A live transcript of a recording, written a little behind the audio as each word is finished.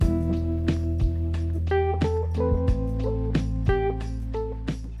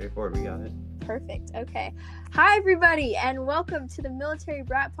record. We got it. Perfect. Okay. Hi, everybody, and welcome to the Military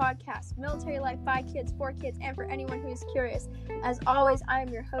Brat Podcast. Military life by kids, for kids, and for anyone who is curious. As always, I am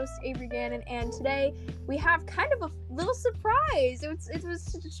your host, Avery Gannon, and today we have kind of a little surprise. It was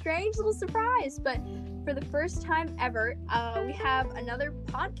a strange little surprise, but for the first time ever, we have another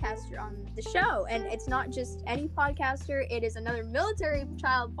podcaster on the show, and it's not just any podcaster. It is another military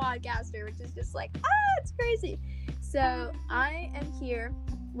child podcaster, which is just like, it's crazy. So I am here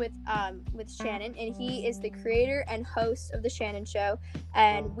with Shanon, and he is the creator and host of the Shanon Show,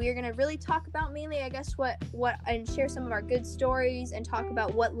 and we're gonna really talk about mainly, I guess, what and share some of our good stories and talk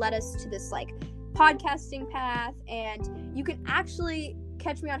about what led us to this like podcasting path. And you can actually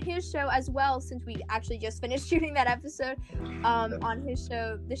catch me on his show as well, since we actually just finished shooting that episode on his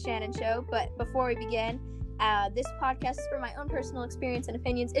show, the Shanon Show. But before we begin, this podcast is from my own personal experience and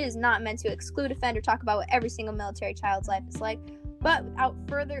opinions. It is not meant to exclude, offend, or talk about what every single military child's life is like. But without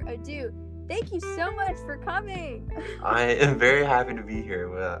further ado, thank you so much for coming. I am very happy to be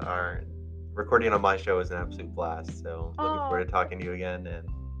here. Our recording on my show is an absolute blast. So looking forward to talking to you again. And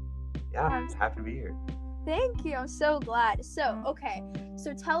yeah, I'm happy to be here. Thank you. I'm so glad. So, okay.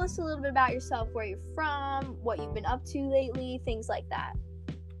 So tell us a little bit about yourself, where you're from, what you've been up to lately, things like that.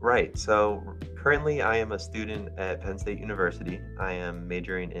 Right. So currently I am a student at Penn State University. I am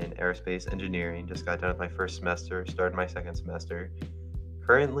majoring in aerospace engineering. Just got done with my first semester, started my second semester.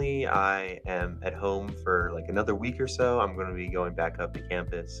 Currently I am at home for like another week or so. I'm going to be going back up to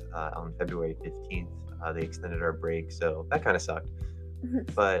campus on February 15th. They extended our break, so that kind of sucked.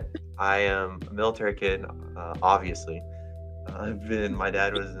 But I am a military kid, obviously. My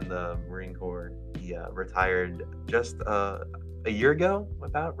dad was in the Marine Corps. He retired just a year ago,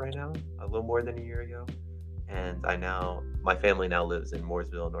 about right now, a little more than a year ago. And my family now lives in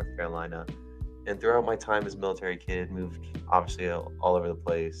Mooresville, North Carolina. And throughout my time as a military kid, moved obviously all over the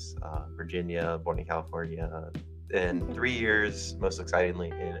place, Virginia, born in California, and 3 years, most excitingly,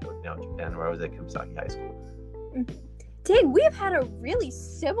 in Okinawa, Japan, where I was at Kawasaki High School. Dang, we've had a really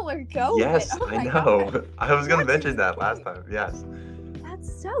similar go. Yes, I know. God. I was going to mention that last time, yes.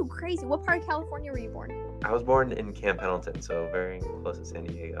 That's so crazy. What part of California were you born? I was born in Camp Pendleton, so very close to San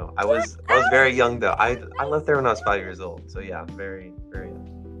Diego. I was very young though. I left there when I was 5 years old. So yeah, very, very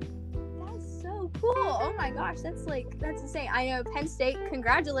young. That's so cool. Oh my gosh, that's insane. I know Penn State.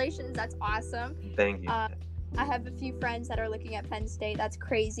 Congratulations, that's awesome. Thank you. I have a few friends that are looking at Penn State. That's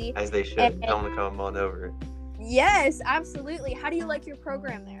crazy. As they should. Tell them to come on over. Yes, absolutely. How do you like your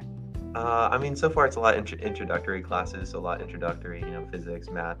program there? So far it's a lot of introductory classes, a lot introductory, physics,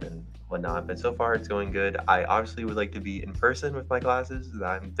 math, and whatnot. But so far it's going good. I obviously would like to be in person with my classes.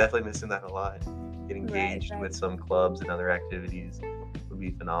 I'm definitely missing that a lot. Getting engaged with some clubs and other activities would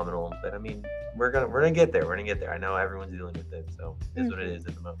be phenomenal. But we're gonna get there. We're gonna get there. I know everyone's dealing with it, so it's what it is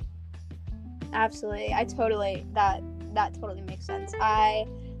at the moment. Absolutely, that totally makes sense.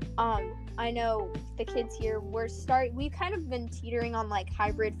 I know the kids here, we've kind of been teetering on like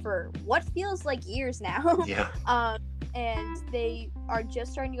hybrid for what feels like years now. Yeah. And they are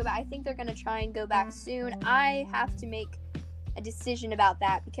just starting to go back. I think they're going to try and go back soon. I have to make a decision about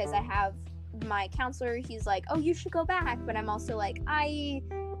that because I have my counselor. He's like, oh, you should go back. But I'm also like, I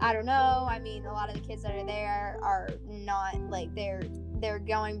don't know. A lot of the kids that are there are not like they're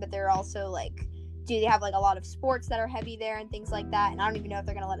going, but they're also like, do they have like a lot of sports that are heavy there and things like that, and I don't even know if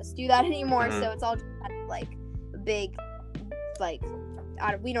they're gonna let us do that anymore. So it's all just kind of like a big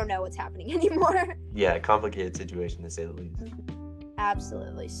we don't know what's happening anymore. Yeah, complicated situation to say the least.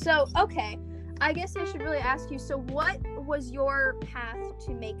 Absolutely. So okay, I guess I should really ask you, so what was your path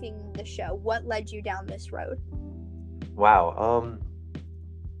to making the show? What led you down this road? Wow.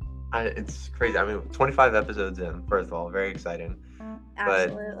 It's crazy. 25 episodes in, first of all, very exciting.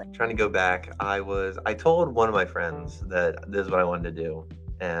 Absolutely. But trying to go back, I told one of my friends that this is what I wanted to do,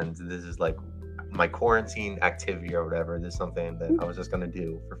 and this is like my quarantine activity or whatever. This is something that I was just going to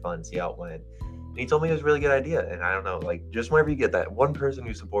do for fun, see how it went. And he told me it was a really good idea, and I don't know, like, just whenever you get that one person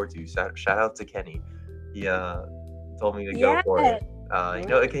who supports you, shout out to Kenny. He told me to go for it.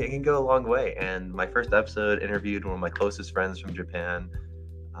 It can go a long way. And my first episode interviewed one of my closest friends from Japan.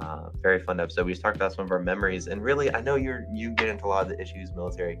 Very fun episode. We just talked about some of our memories, and really, I know you get into a lot of the issues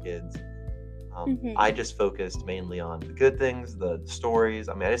military kids. I just focused mainly on the good things, the stories.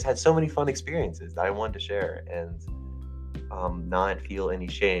 I just had so many fun experiences that I wanted to share, and not feel any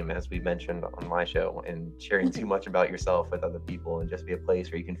shame, as we mentioned on my show, and sharing too much about yourself with other people, and just be a place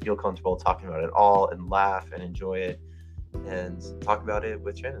where you can feel comfortable talking about it all and laugh and enjoy it and talk about it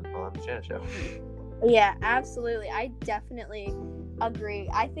with Shanon on the Shanon Show. Yeah, absolutely. I definitely agree.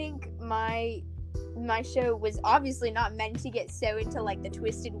 I think my my show was obviously not meant to get so into like the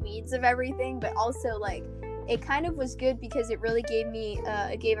twisted weeds of everything, but also like it kind of was good because it really gave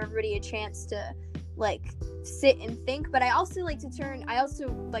everybody a chance to like sit and think. But I also like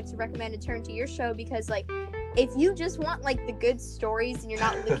to recommend to turn to your show, because like if you just want like the good stories and you're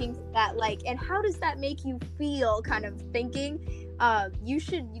not looking for that like, and how does that make you feel kind of thinking, you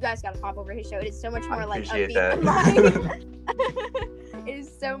guys gotta pop over his show. It is so much more like upbeat than mine. It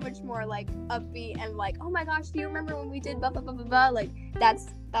is so much more like upbeat and like, oh my gosh, do you remember when we did blah blah blah blah blah? Like that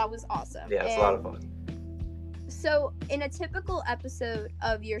was awesome. Yeah, it's a lot of fun. So in a typical episode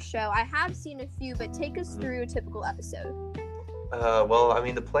of your show, I have seen a few, but take us through a typical episode. Well, I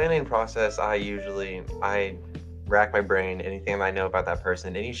mean, the planning process, I rack my brain, anything I know about that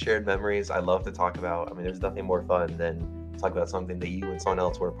person, any shared memories I love to talk about. I mean, there's nothing more fun than talk about something that you and someone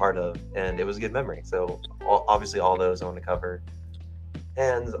else were a part of, and it was a good memory. So obviously all those I want to cover.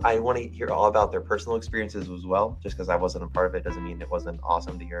 And I want to hear all about their personal experiences as well. Just because I wasn't a part of it doesn't mean it wasn't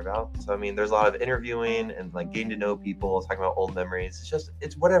awesome to hear about. So, I mean, there's a lot of interviewing and like getting to know people, talking about old memories.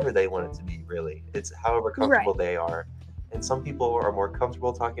 It's whatever they want it to be, really. It's however comfortable they are. And some people are more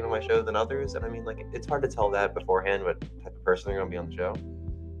comfortable talking on my show than others. And I mean, like, it's hard to tell that beforehand what type of person they're going to be on the show.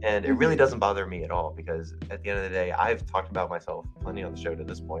 And it really doesn't bother me at all, because at the end of the day, I've talked about myself plenty on the show to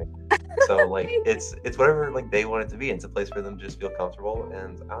this point. So like it's whatever like they want it to be. It's a place for them to just feel comfortable,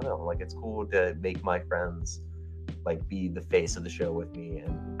 and I don't know, like it's cool to make my friends like be the face of the show with me,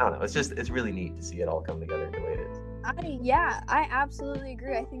 and I don't know, it's really neat to see it all come together the way it is. I absolutely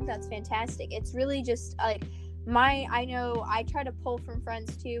agree. I think that's fantastic. It's really just like I know I try to pull from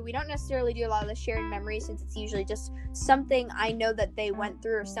friends too. We don't necessarily do a lot of the shared memories, since it's usually just something I know that they went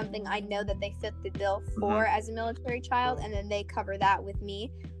through or something I know that they fit the bill for as a military child, and then they cover that with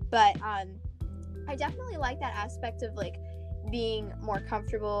me. But I definitely like that aspect of like being more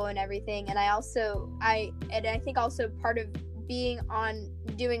comfortable and everything. And I think also part of being on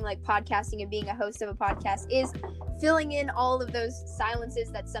doing like podcasting and being a host of a podcast is filling in all of those silences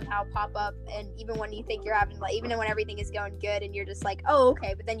that somehow pop up, and even when you think you're having like, even when everything is going good and you're just like, oh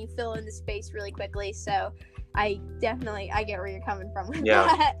okay, but then you fill in the space really quickly. So I get where you're coming from with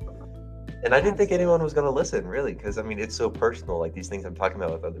that. And I didn't think anyone was going to listen, really, because I mean, it's so personal, like these things I'm talking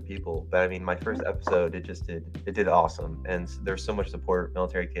about with other people. But I mean, my first episode, it did awesome, and there's so much support,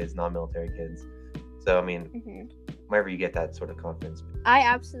 military kids, non-military kids. So I mean, whenever you get that sort of confidence.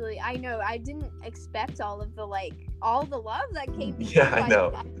 I know I didn't expect all the love that came to Yeah, I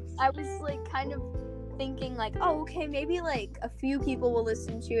know. I was like kind of thinking like, oh okay, maybe like a few people will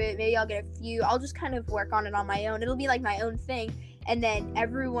listen to it, maybe I'll get a few, I'll just kind of work on it on my own, it'll be like my own thing. And then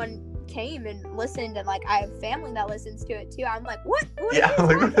everyone came and listened, and like I have family that listens to it too. I'm like, what yeah,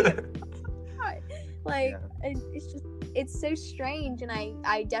 like it's so strange, and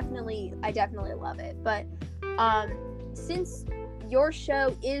I definitely love it. But since your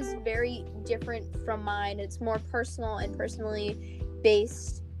show is very different from mine, it's more personal and personally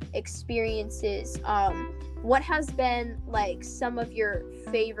based experiences, what has been like some of your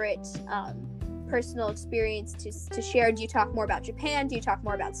favorite personal experience to share? Do you talk more about Japan? Do you talk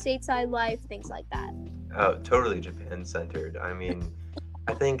more about stateside life? Things like that? Oh, totally Japan centered. I mean,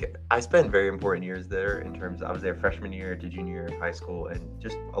 I think I spent very important years there in terms of, I was there freshman year to junior year of high school, and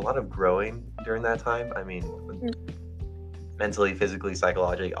just a lot of growing during that time. I mean, mentally, physically,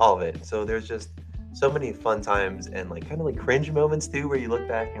 psychologically, all of it. So there's just so many fun times and like kind of like cringe moments too, where you look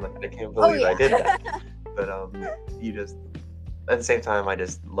back and you're like, I can't believe I did that. But you just, at the same time, I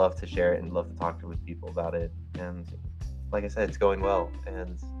just love to share it and love to talk with people about it. And like I said, it's going well.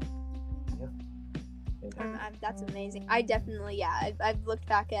 And that's amazing. I definitely, I've looked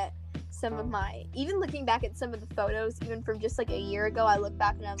back at looking back at some of the photos, even from just like a year ago, I look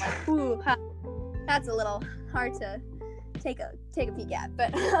back and I'm like, ooh, that's a little hard to take a peek at.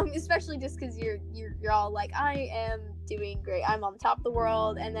 But especially just because you're all like, I am doing great, I'm on top of the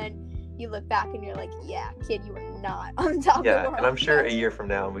world, and then you look back and you're like, yeah, kid, you are not on top of the world. And I'm sure a year from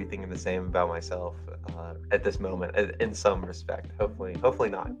now I'll be thinking the same about myself at this moment, in some respect. Hopefully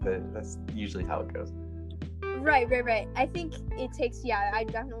not, but that's usually how it goes. Right. I think it takes, I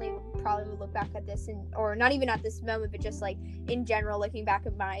definitely probably would look back at this, or not even at this moment, but just like in general, looking back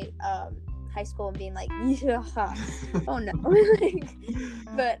at my high school and being like, yeah, oh no.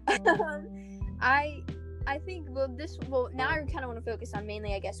 But I think, now I kind of want to focus on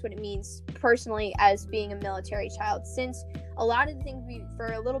mainly, I guess, what it means personally as being a military child, since a lot of the things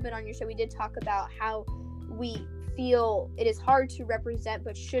for a little bit on your show, we did talk about how we feel it is hard to represent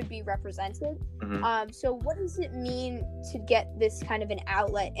but should be represented. So what does it mean to get this kind of an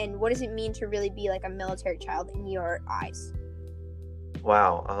outlet, and what does it mean to really be like a military child in your eyes?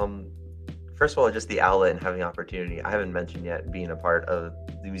 Wow. first of all, just the outlet and having the opportunity. I haven't mentioned yet being a part of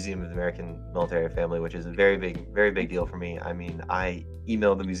the Museum of the American Military Family, which is a very big deal for me. I mean, I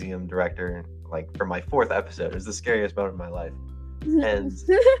emailed the museum director like for my 4th episode. It was the scariest moment of my life. And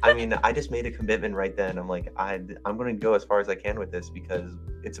I mean, I just made a commitment right then. I'm like, I'm going to go as far as I can with this because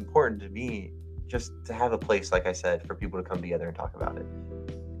it's important to me just to have a place, like I said, for people to come together and talk about it.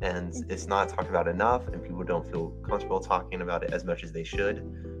 And it's not talked about enough, and people don't feel comfortable talking about it as much as they should.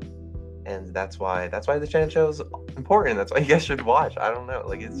 And that's why the Shanon Show is important. That's why you guys should watch. I don't know,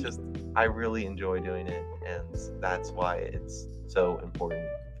 like, it's just, I really enjoy doing it, and that's why it's so important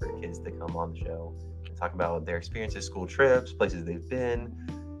for kids to come on the show and talk about their experiences, school trips, places they've been,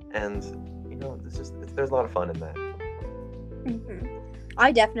 and there's a lot of fun in that.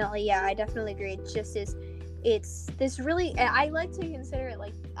 I definitely agree. It's this really, I like to consider it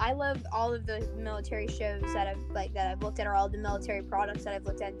like, I love all of the military shows that I've looked at, or all the military products that I've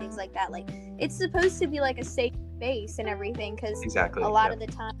looked at and things like that. Like, it's supposed to be like a safe space and everything, because exactly, a lot of the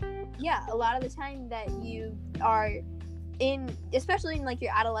time that you are in, especially in like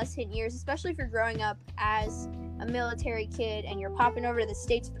your adolescent years, especially if you're growing up as a military kid and you're popping over to the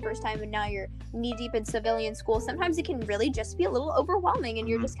States for the first time and now you're knee deep in civilian school, sometimes it can really just be a little overwhelming, and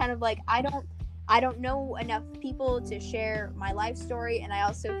you're just kind of like, I don't know enough people to share my life story. And I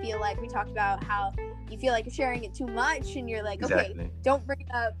also feel like we talked about how you feel like you're sharing it too much, and you're like, okay, don't bring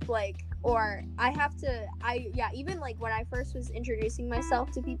up like, or even like when I first was introducing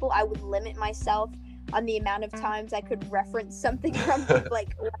myself to people, I would limit myself on the amount of times I could reference something from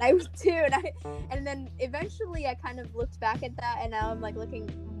like what I was doing, and then eventually I kind of looked back at that, and now I'm like looking,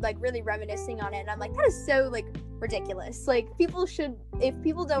 like really reminiscing on it, and I'm like, that is so like ridiculous. Like, people should, if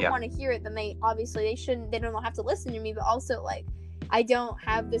people don't want to hear it, then they don't have to listen to me. But also, like, I don't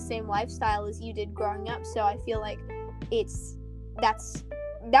have the same lifestyle as you did growing up, so I feel like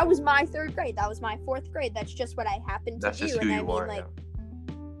that was my 3rd grade, that was my 4th grade, that's just what I happened to do. That's just who you are, like,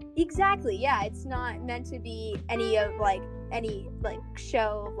 exactly, yeah. It's not meant to be any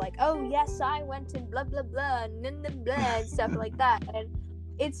show of like, oh yes, I went to blah blah blah and blah, blah, blah, and stuff like that. And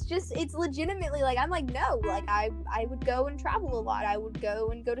it's legitimately like, I'm like, no, like I would go and travel a lot, I would go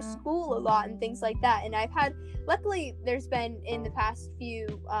to school a lot and things like that. And luckily there's been in the past few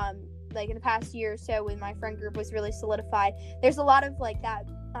like in the past year or so, when my friend group was really solidified, there's a lot of like that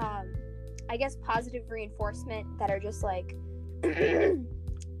I guess positive reinforcement that are just like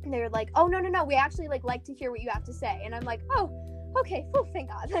they're like, oh no, we actually like to hear what you have to say. And I'm like, oh, okay, well, thank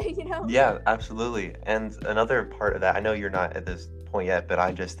God. Yeah, absolutely. And another part of that, I know you're not at this point yet, but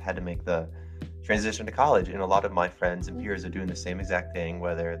I just had to make the transition to college, and a lot of my friends and peers are doing the same exact thing,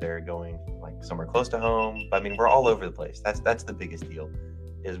 whether they're going like somewhere close to home. I mean, we're all over the place. That's the biggest deal,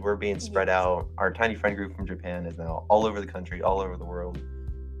 is we're being spread out. Our tiny friend group from Japan is now all over the country, all over the world.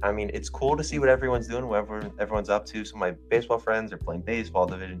 I mean, it's cool to see what everyone's doing, whatever everyone's up to. So my baseball friends are playing baseball,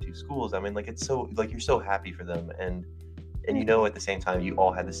 Division II schools. I mean, like, it's so, like, you're so happy for them. And at the same time, you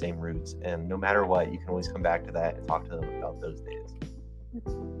all had the same roots. And no matter what, you can always come back to that and talk to them about those days.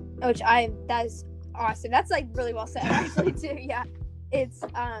 That's awesome. That's, like, really well said, actually, too. Yeah. It's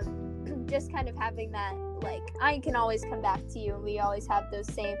just kind of having that, like, I can always come back to you, and we always have those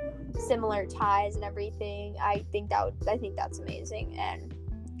same similar ties and everything. I think that's amazing. And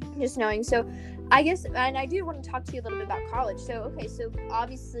just knowing. So I guess, and I do want to talk to you a little bit about college. So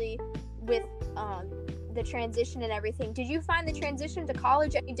obviously with the transition and everything, did you find the transition to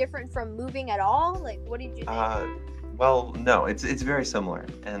college any different from moving at all? Like, what did you think? Well, no, it's very similar,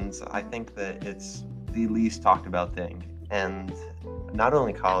 and I think that it's the least talked about thing. And not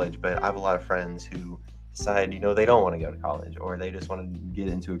only college, but I have a lot of friends who decide, they don't want to go to college, or they just want to get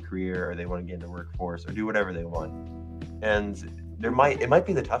into a career, or they want to get into the workforce, or do whatever they want. And it might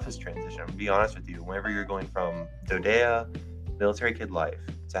be the toughest transition, I'm gonna be honest with you. Whenever you're going from Dodea, military kid life,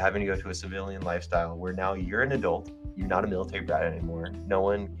 to having to go to a civilian lifestyle where now you're an adult, you're not a military brat anymore. No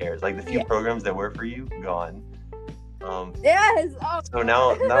one cares. Like, the few programs that were for you, gone. Yes. So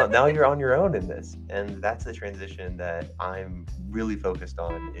now you're on your own in this, and that's the transition that I'm really focused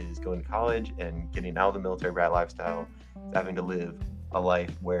on, is going to college and getting out of the military brat lifestyle, having to live a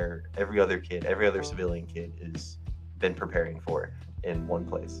life where every other civilian kid is been preparing for in one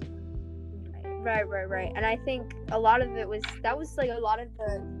place. Right. And I think a lot of it was like a lot of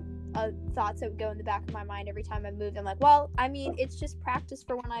the thoughts that would go in the back of my mind every time I moved. I'm like, well, I mean, it's just practice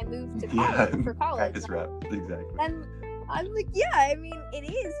for when I move to college, for college. Practice rep, exactly. And I'm like, yeah, I mean, it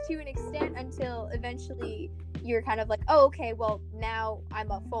is to an extent, until eventually you're kind of like, oh, okay, well, now I'm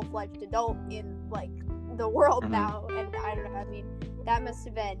a full-fledged adult in like the world now. And I don't know, I mean, that must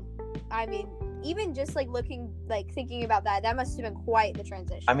have been, even just like thinking about that must have been quite the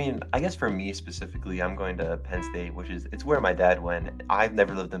transition. I mean, I guess for me specifically, I'm going to Penn State, it's where my dad went. I've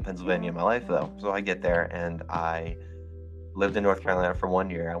never lived in Pennsylvania in my life though, so I get there and I lived in North Carolina for 1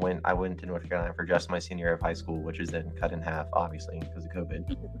 year. I went to North Carolina for just my senior year of high school, which is then cut in half, obviously, because of COVID.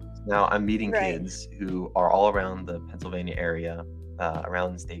 So now I'm meeting kids who are all around the Pennsylvania area,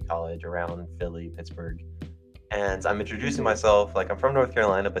 around State College, around Philly, Pittsburgh, and I'm introducing myself like I'm from North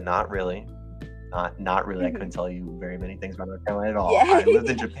Carolina, but not really. Not really. I couldn't tell you very many things about North Carolina at all. Yeah. I lived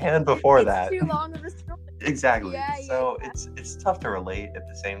in Japan before that. Too long of a story. Exactly. Yeah, so it's tough to relate at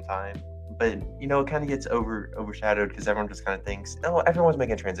the same time. But, it kind of gets overshadowed because everyone just kind of thinks, oh, everyone's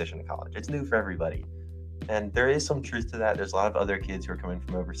making a transition to college. It's new for everybody. And there is some truth to that. There's a lot of other kids who are coming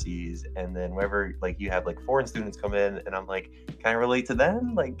from overseas. And then whenever, you have, foreign students come in, and I'm like, can I relate to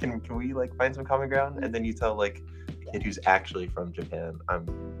them? Can we, find some common ground? And then you tell, a kid who's actually from Japan, I'm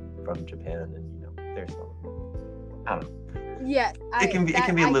from Japan, and, there's some, I don't know. Yeah. It can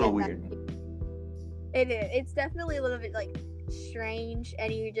be a little weird. It is. It's definitely a little bit, strange,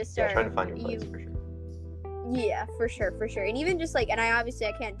 and you just start trying to find your place for sure. Yeah, for sure. And even just and I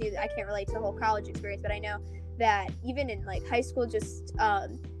can't relate to the whole college experience, but I know that even in high school, just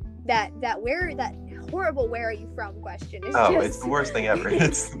that horrible "where are you from" question is it's the worst thing ever.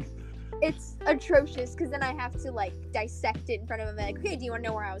 It's atrocious, because then I have to dissect it in front of them, and okay, do you want to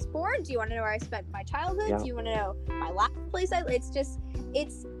know where I was born? Do you want to know where I spent my childhood? Yeah. Do you want to know my last place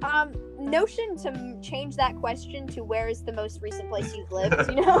it's notion to change that question to where is the most recent place you've lived,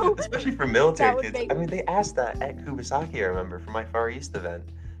 Especially for military kids. I mean, they asked that at Kubasaki, I remember, for my Far East event.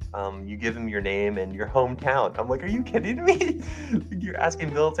 You give them your name and your hometown. I'm like, are you kidding me? You're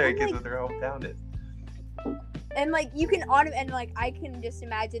asking military kids what their hometown is. And you can I can just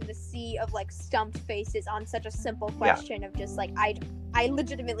imagine the sea of stumped faces on such a simple question of just I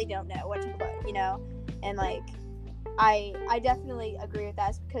legitimately don't know what to put, and I definitely agree with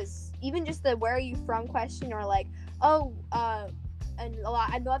that, because even just the "where are you from" question, or and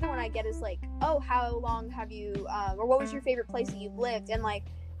the other one I get is how long have you or what was your favorite place that you've lived, and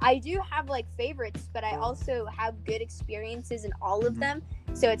I do have favorites, but I also have good experiences in all of them,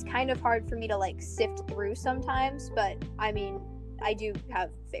 so it's kind of hard for me to sift through sometimes, but I mean, I do have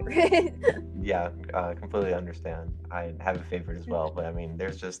favorites. Yeah, completely understand. I have a favorite as well, but I mean,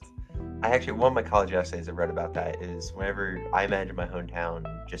 there's just, one of my college essays I read about that is whenever I imagine my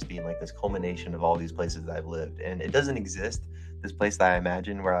hometown just being this culmination of all these places that I've lived, and it doesn't exist, this place that I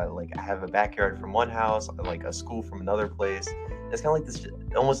imagine where I have a backyard from one house, a school from another place. It's kind of this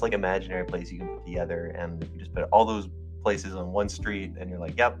almost imaginary place you can put together, and you just put all those places on one street, and you're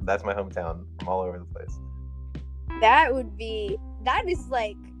like, yep, that's my hometown from all over the place. That is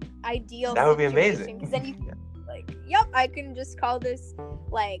ideal. That would be amazing. Because then you yep, I can just call this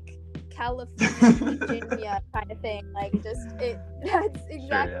California, Virginia kind of thing. That's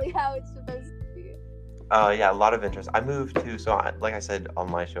exactly how it's supposed to be. Yeah, a lot of interest. I moved to, like I said on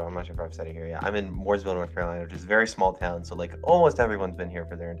my show, I'm not sure if I've said it here yet. I'm in Mooresville, North Carolina, which is a very small town. So almost everyone's been here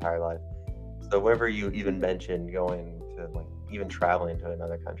for their entire life. So whenever you even mention going to even traveling to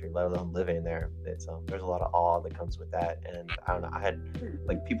another country, let alone living there, it's there's a lot of awe that comes with that. And I don't know, I had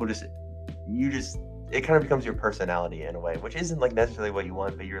people it kind of becomes your personality in a way, which isn't necessarily what you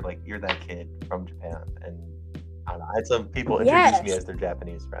want, but you're that kid from Japan. And I don't know, I had some people introduce me as their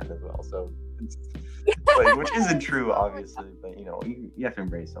Japanese friend as well. So which isn't true, obviously, but you have to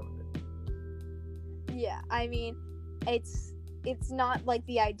embrace some of it. Yeah, I mean, it's not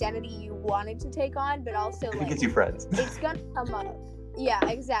the identity you wanted to take on, but also it gets you friends. It's gonna come up. Yeah,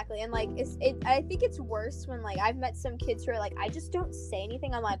 exactly. And I think it's worse when I've met some kids who are I just don't say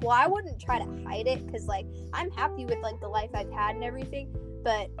anything. I'm well, I wouldn't try to hide it, because I'm happy with the life I've had and everything,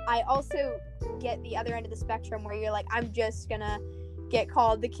 but I also get the other end of the spectrum where you're I'm just gonna get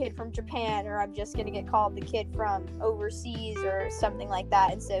called the kid from Japan, or I'm just gonna get called the kid from overseas or something like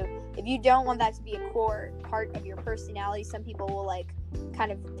that. And so if you don't want that to be a core part of your personality, some people will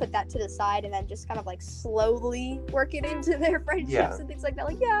kind of put that to the side and then just kind of slowly work it into their friendships and things like that.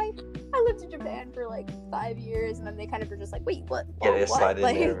 I lived in Japan for 5 years, and then they kind of are just wait, what? Yeah, they slide in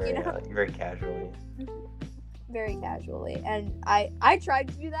there very casually. And I tried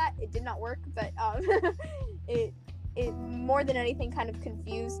to do that. It did not work, but it more than anything kind of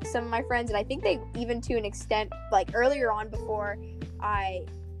confused some of my friends, and I think they even to an extent earlier on before I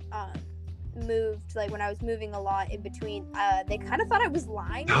moved, when I was moving a lot in between, they kind of thought I was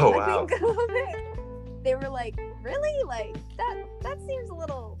lying. Oh, I wow. think a little bit. They were really that seems a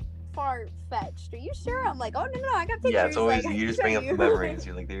little far-fetched. Are you sure? I'm oh no, I got pictures. Yeah, it's always you just bring up the memories.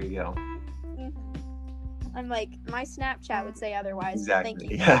 You're there you go. I'm my Snapchat would say otherwise. Exactly.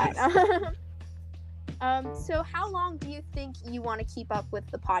 Thank you for that. So how long do you think you want to keep up with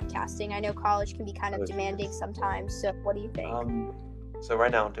the podcasting? I know college can be kind of demanding sometimes. So what do you think? So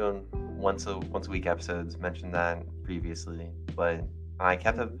right now I'm doing once a week episodes. Mentioned that previously, but I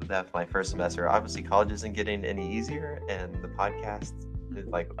kept up with that for my first semester. Obviously, college isn't getting any easier, and the podcast is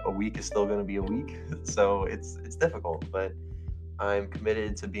like a week is still going to be a week, so it's difficult. But I'm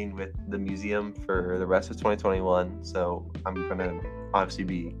committed to being with the museum for the rest of 2021. So I'm going to obviously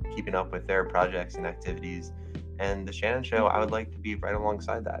be keeping up with their projects and activities. And the Shanon Show, I would like to be right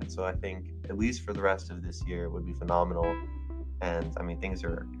alongside that. So I think at least for the rest of this year would be phenomenal. And I mean, things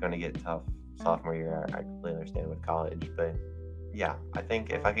are going to get tough sophomore year. I completely understand with college, but yeah, I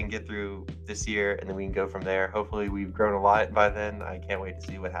think if I can get through this year and then we can go from there. Hopefully we've grown a lot by then. I can't wait to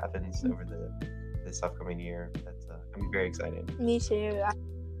see what happens over this upcoming year. That's gonna be very exciting. Me too.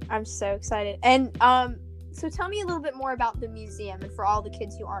 I'm so excited. And so tell me a little bit more about the museum, and for all the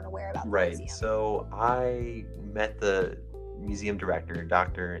kids who aren't aware about the museum. So I met the museum director,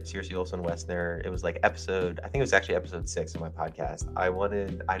 Dr. Circe Olsen-Westner. It was like I think it was actually episode 6 of my podcast.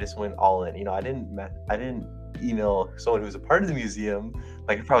 I just went all in. I didn't email someone who's a part of the museum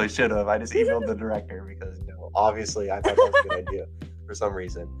like I probably should have. I just emailed the director because obviously I thought that was a good idea for some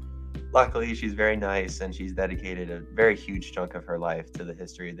reason. Luckily, she's very nice, and she's dedicated a very huge chunk of her life to the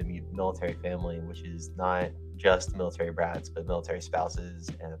history of the military family, which is not just military brats, but military spouses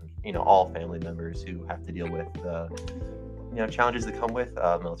and all family members who have to deal with challenges that come with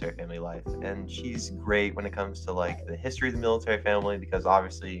military family life. And she's great when it comes to like the history of the military family, because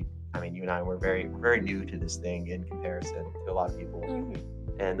obviously, I mean, you and I were very, very new to this thing in comparison to a lot of people.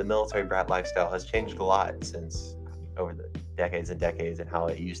 And the military brat lifestyle has changed a lot since over the decades and decades and how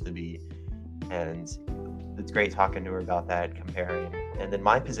it used to be. And it's great talking to her about that, comparing. And then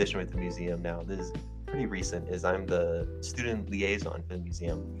my position with the museum now, this is pretty recent, is I'm the student liaison for the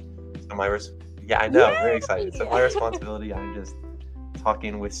museum. So I know, very excited. So my responsibility, I'm just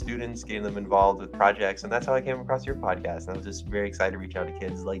talking with students, getting them involved with projects, and that's how I came across your podcast. And I was just very excited to reach out to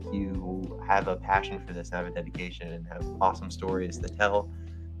kids like you who have a passion for this and have a dedication and have awesome stories to tell,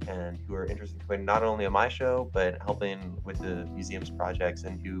 and who are interested in coming not only on my show, but helping with the museum's projects,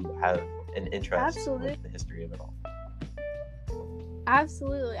 and who have an interest in the history of it all.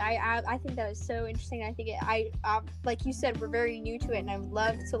 Absolutely. I think that is so interesting. I think like you said, we're very new to it, and I would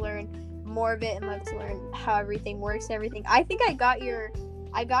love to learn more of it and love to learn how everything works and everything. I think I got your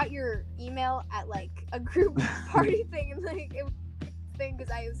email at like a group party thing, and like it was thing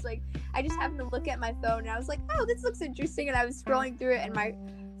because I was like, I just happened to look at my phone and I was like, oh, this looks interesting, and I was scrolling through it, and my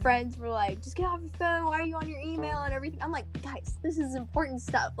friends were like, just get off your phone, why are you on your email and everything. I'm like, guys, this is important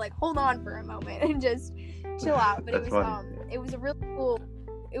stuff, like hold on for a moment and just chill out. But it was a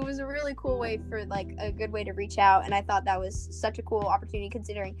really cool way for like a good way to reach out, and I thought that was such a cool opportunity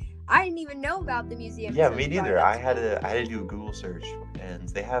considering I didn't even know about the museum. Yeah, me neither. I had to do a Google search, and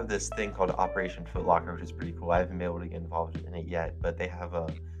they have this thing called Operation Foot Locker, which is pretty cool. I haven't been able to get involved in it yet, but they have a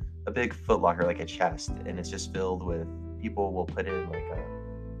big Foot Locker, like a chest, and it's just filled with people will put in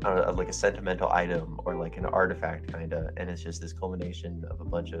like a sentimental item or like an artifact kinda, and it's just this culmination of a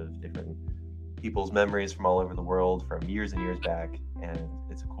bunch of different people's memories from all over the world from years and years back, and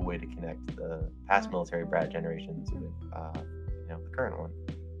it's a cool way to connect the past military brat generations with the current one.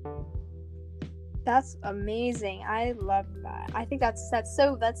 That's amazing. I love that. I think that's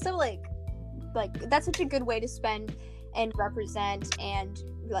so like that's such a good way to spend and represent and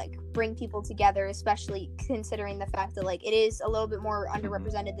like bring people together, especially considering the fact that like it is a little bit more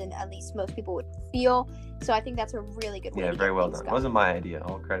underrepresented than at least most people would feel. So I think that's a really good way. Yeah, very well done. It wasn't my idea.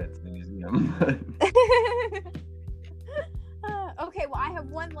 All credit to the museum. Okay, well, I have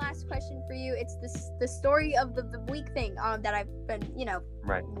one last question for you. It's the story of the week thing that I've been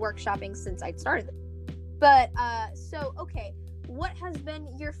workshopping since I started it. But so okay, what has been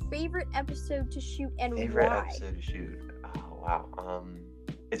your favorite episode to shoot and favorite why? Episode to shoot? Oh wow.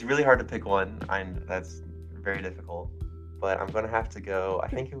 It's really hard to pick one. That's very difficult. But I'm gonna have to go. I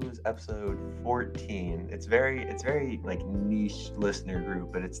think it was episode 14. It's very like niche listener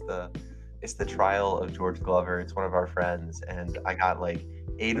group, but it's the trial of George Glover. It's one of our friends, and I got like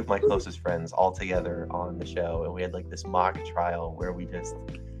 8 of my closest friends all together on the show, and we had like this mock trial where we just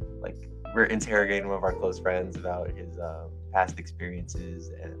like we're interrogating one of our close friends about his past experiences,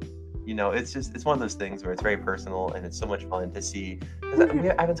 and it's one of those things where it's very personal and it's so much fun to see.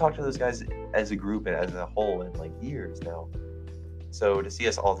 I haven't talked to those guys as a group and as a whole in like years now. So to see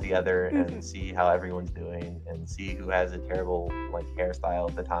us all together and see how everyone's doing and see who has a terrible like hairstyle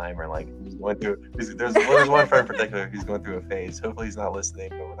at the time, or like who's going through. There's one friend in particular who's going through a phase. Hopefully he's not listening,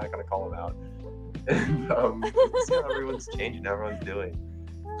 but we're not going to call him out. And see how everyone's changing, how everyone's doing,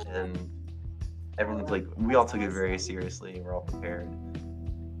 and everyone's like, we all took it very seriously. We're all prepared.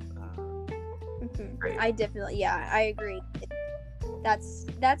 Great. I agree. That's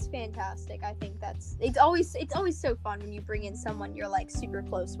fantastic. I think it's always so fun when you bring in someone you're like super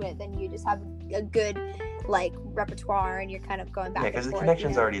close with and you just have a good like repertoire and you're kind of going back. Yeah, because the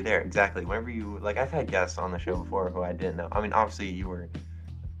connection's already there. Exactly. Whenever you like, I've had guests on the show before who I didn't know. I mean, obviously you were.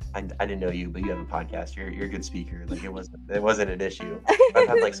 I didn't know you, but you have a podcast. You're a good speaker. Like it wasn't an issue. I've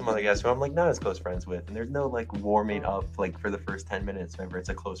had like some other guests who I'm like not as close friends with, and there's no like warming up like for the first 10 minutes. Whenever it's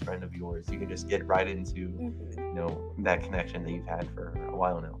a close friend of yours, you can just get right into that connection that you've had for a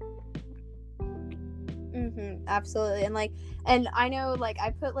while now. Absolutely. And I know like I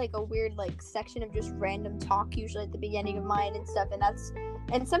put like a weird like section of just random talk usually at the beginning of mine and stuff,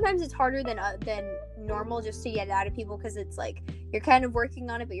 and sometimes it's harder than normal just to get out of people because it's like you're kind of working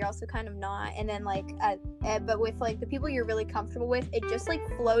on it but you're also kind of not, and then like but with like the people you're really comfortable with, it just like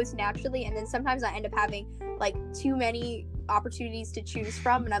flows naturally, and then sometimes I end up having like too many opportunities to choose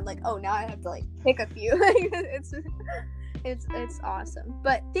from and I'm like, oh, now I have to like pick a few. It's awesome.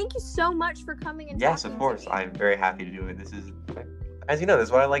 But thank you so much for coming and yes, of course. I'm very happy to do it. This is, as you know, this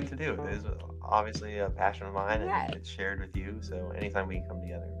is what I like to do. It is obviously a passion of mine, and it's shared with you. So anytime we can come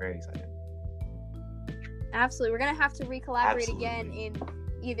together, I'm very excited. Absolutely. We're going to have to re-collaborate again in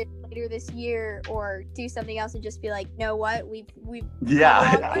either later this year or do something else and just be like, know what? We've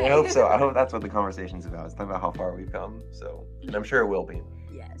I hope so. I hope that's what the conversation's about. It's not about how far we've come. So, and I'm sure it will be.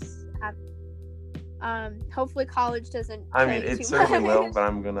 Yes. Hopefully college doesn't. I mean, it certainly will, but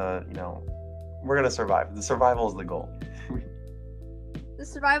I'm gonna, we're gonna survive. The survival is the goal. The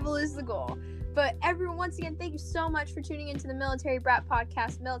survival is the goal. But everyone, once again, thank you so much for tuning into the Military Brat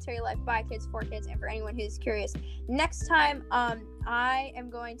Podcast, Military Life by Kids for Kids, and for anyone who's curious. Next time, I am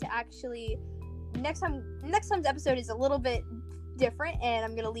going to actually next time's episode is a little bit different, and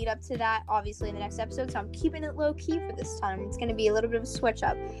I'm going to lead up to that obviously in the next episode, so I'm keeping it low key for this time. It's going to be a little bit of a switch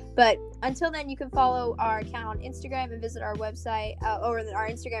up, but until then, you can follow our account on Instagram and visit our website, our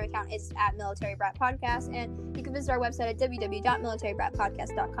Instagram account is at Military Brat Podcast, and you can visit our website at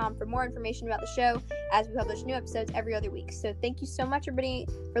www.military-brat-podcast.com for more information about the show as we publish new episodes every other week. So thank you so much everybody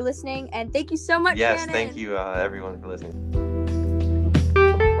for listening, and thank you so much, yes Shannon. Thank you everyone for listening.